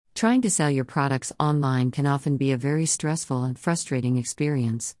Trying to sell your products online can often be a very stressful and frustrating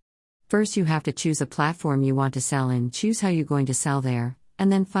experience. First, you have to choose a platform you want to sell in, choose how you're going to sell there,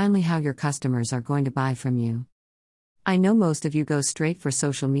 and then finally how your customers are going to buy from you. I know most of you go straight for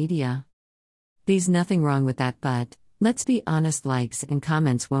social media. There's nothing wrong with that, but let's be honest, likes and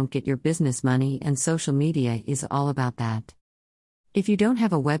comments won't get your business money, and social media is all about that. If you don't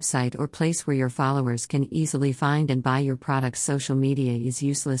have a website or place where your followers can easily find and buy your products, social media is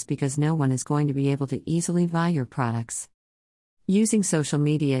useless because no one is going to be able to easily buy your products. Using social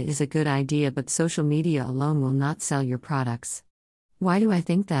media is a good idea, but social media alone will not sell your products. Why do I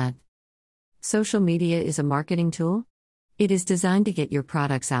think that? Social media is a marketing tool. It is designed to get your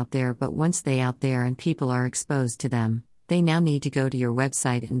products out there, but once they out there and people are exposed to them, they now need to go to your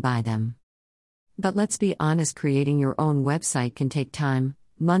website and buy them. But let's be honest, creating your own website can take time,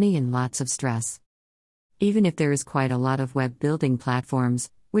 money, and lots of stress. Even if there is quite a lot of web building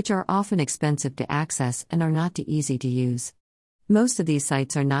platforms, which are often expensive to access and are not too easy to use. Most of these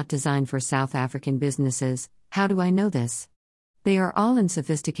sites are not designed for South African businesses. How do I know this? They are all in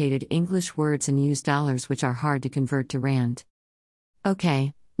sophisticated English words and use dollars which are hard to convert to rand.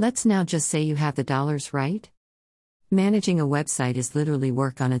 Okay, let's now just say you have the dollars right. Managing a website is literally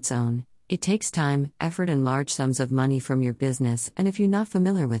work on its own. It takes time, effort, and large sums of money from your business, and if you're not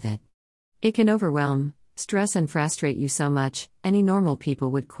familiar with it, it can overwhelm, stress, and frustrate you so much, any normal people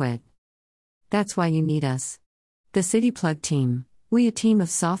would quit. That's why you need us. The CityPlug team. We a team of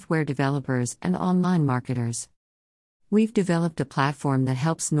software developers and online marketers. We've developed a platform that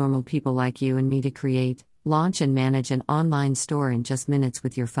helps normal people like you and me to create, launch, and manage an online store in just minutes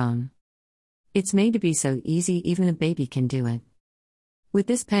with your phone. It's made to be so easy, even a baby can do it. With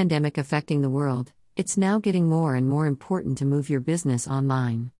this pandemic affecting the world, it's now getting more and more important to move your business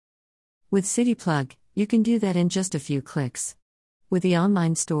online. With CityPlug, you can do that in just a few clicks. With the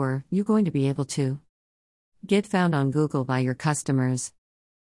online store, you're going to be able to get found on Google by your customers,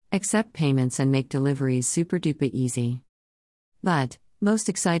 accept payments, and make deliveries super duper easy. But, most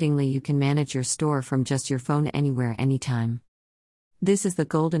excitingly, you can manage your store from just your phone anywhere, anytime. This is the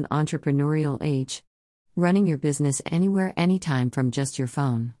golden entrepreneurial age. Running your business anywhere, anytime from just your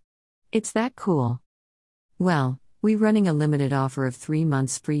phone. It's that cool. Well, we're running a limited offer of 3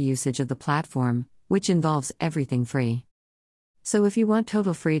 months free usage of the platform, which involves everything free. So if you want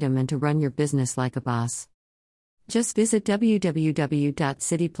total freedom and to run your business like a boss, just visit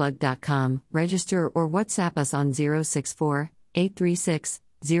www.cityplug.com, register, or WhatsApp us on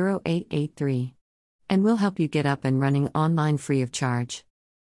 064-836-0883. And we'll help you get up and running online free of charge.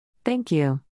 Thank you.